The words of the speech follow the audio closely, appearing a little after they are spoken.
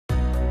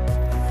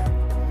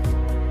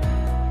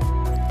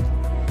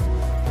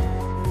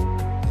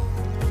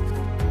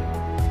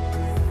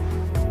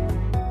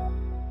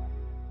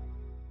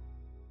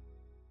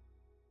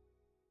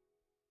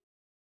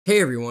Hey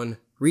everyone,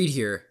 Reed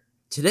here.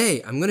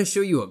 Today I'm going to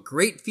show you a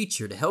great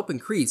feature to help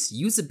increase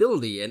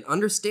usability and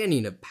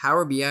understanding of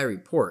Power BI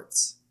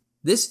reports.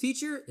 This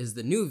feature is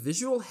the new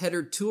Visual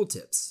Header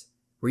Tooltips,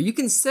 where you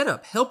can set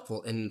up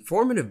helpful and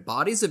informative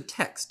bodies of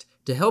text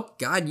to help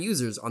guide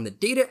users on the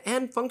data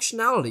and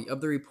functionality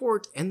of the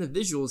report and the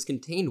visuals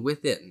contained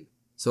within.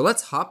 So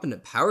let's hop into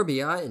Power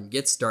BI and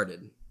get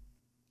started.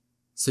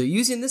 So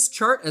using this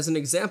chart as an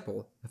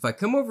example, if I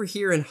come over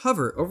here and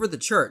hover over the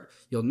chart,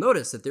 you'll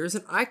notice that there's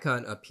an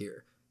icon up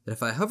here that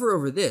if I hover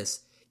over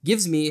this,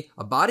 gives me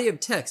a body of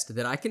text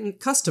that I can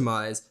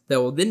customize that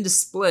will then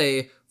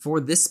display for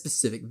this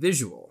specific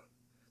visual.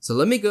 So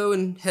let me go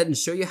ahead and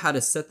show you how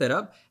to set that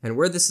up and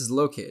where this is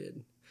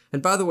located.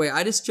 And by the way,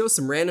 I just chose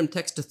some random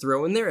text to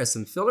throw in there as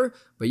some filler,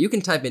 but you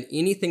can type in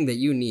anything that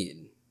you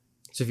need.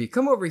 So if you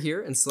come over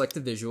here and select the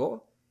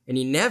visual, and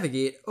you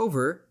navigate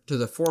over to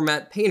the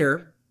Format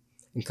Painter,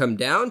 and come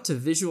down to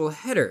Visual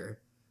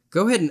Header,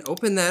 go ahead and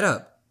open that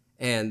up.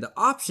 And the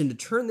option to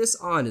turn this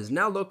on is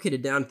now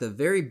located down at the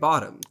very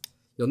bottom.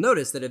 You'll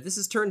notice that if this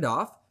is turned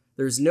off,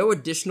 there's no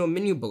additional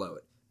menu below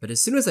it. But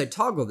as soon as I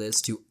toggle this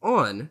to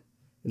on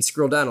and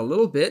scroll down a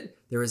little bit,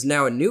 there is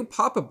now a new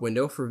pop-up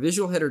window for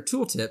Visual Header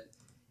Tooltip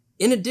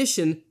in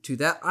addition to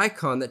that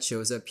icon that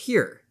shows up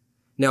here.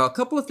 Now, a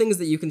couple of things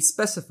that you can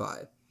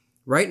specify.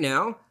 Right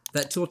now,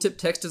 that tooltip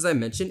text, as I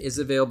mentioned, is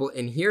available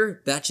in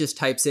here. That just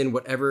types in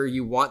whatever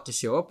you want to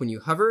show up when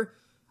you hover.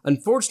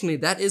 Unfortunately,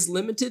 that is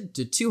limited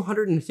to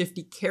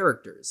 250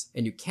 characters,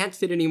 and you can't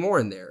fit any more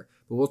in there,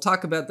 but we'll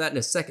talk about that in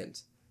a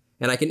second.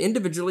 And I can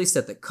individually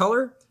set the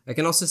color. I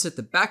can also set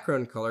the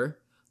background color.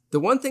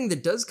 The one thing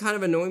that does kind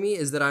of annoy me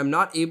is that I'm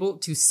not able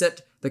to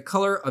set the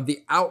color of the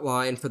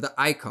outline for the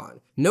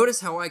icon.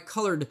 Notice how I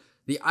colored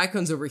the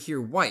icons over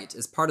here white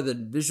as part of the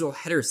visual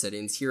header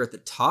settings here at the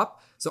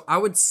top. So I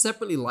would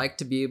separately like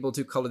to be able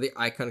to color the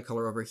icon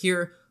color over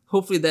here.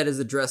 Hopefully that is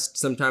addressed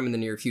sometime in the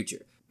near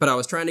future. But I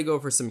was trying to go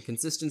for some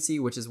consistency,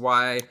 which is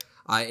why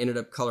I ended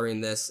up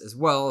coloring this as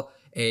well,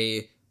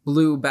 a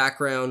blue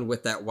background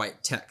with that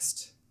white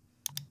text.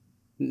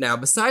 Now,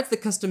 besides the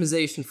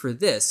customization for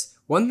this,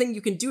 one thing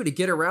you can do to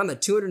get around the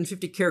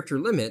 250 character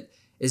limit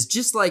is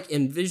just like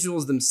in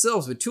visuals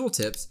themselves with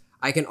tooltips,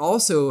 I can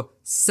also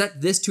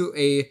set this to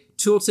a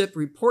tooltip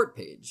report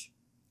page.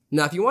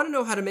 Now, if you want to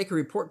know how to make a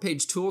report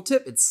page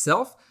tooltip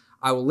itself,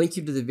 I will link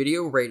you to the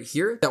video right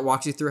here that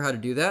walks you through how to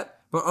do that.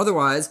 But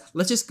otherwise,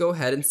 let's just go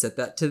ahead and set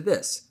that to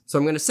this. So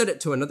I'm going to set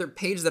it to another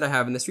page that I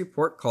have in this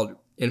report called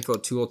Info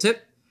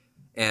Tooltip.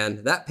 And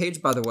that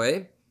page, by the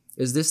way,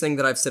 is this thing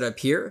that I've set up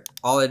here.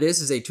 All it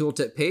is a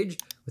tooltip page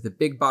with a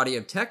big body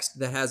of text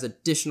that has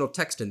additional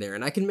text in there.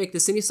 And I can make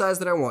this any size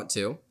that I want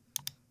to.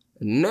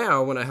 And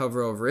now, when I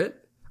hover over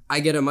it, I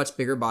get a much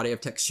bigger body of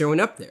text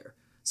showing up there.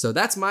 So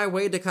that's my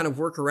way to kind of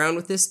work around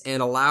with this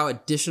and allow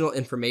additional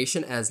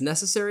information as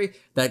necessary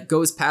that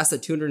goes past the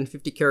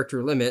 250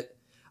 character limit.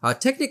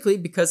 Technically,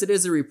 because it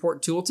is a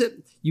report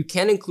tooltip, you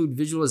can include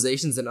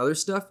visualizations and other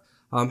stuff.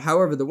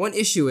 However, the one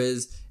issue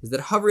is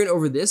that hovering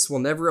over this will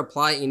never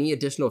apply any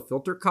additional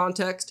filter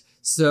context.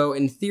 So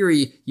in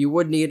theory, you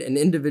would need an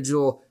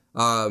individual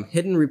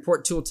hidden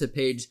report tooltip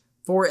page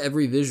for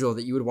every visual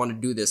that you would want to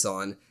do this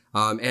on.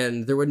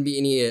 And there wouldn't be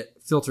any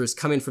filters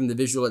coming from the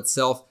visual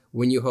itself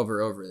when you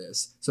hover over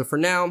this. So for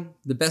now,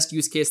 the best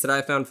use case that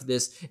I found for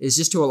this is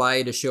just to allow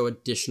you to show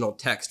additional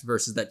text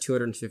versus that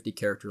 250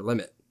 character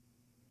limit.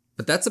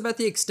 But that's about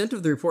the extent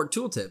of the report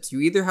tooltips. You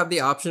either have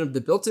the option of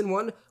the built-in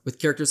one with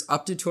characters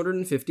up to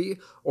 250,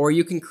 or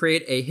you can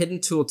create a hidden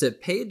tooltip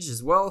page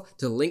as well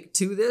to link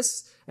to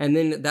this, and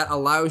then that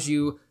allows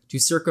you to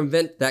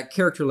circumvent that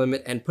character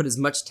limit and put as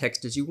much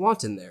text as you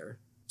want in there.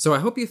 So I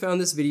hope you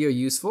found this video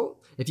useful.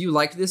 If you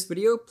liked this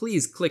video,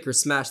 please click or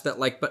smash that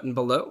like button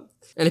below.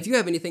 And if you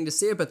have anything to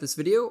say about this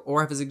video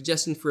or have a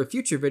suggestion for a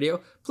future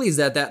video, please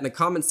add that in the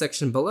comment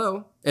section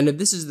below. And if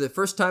this is the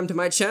first time to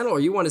my channel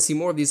or you want to see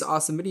more of these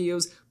awesome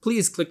videos,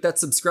 please click that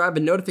subscribe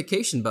and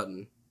notification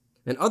button.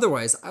 And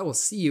otherwise, I will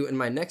see you in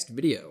my next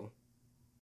video.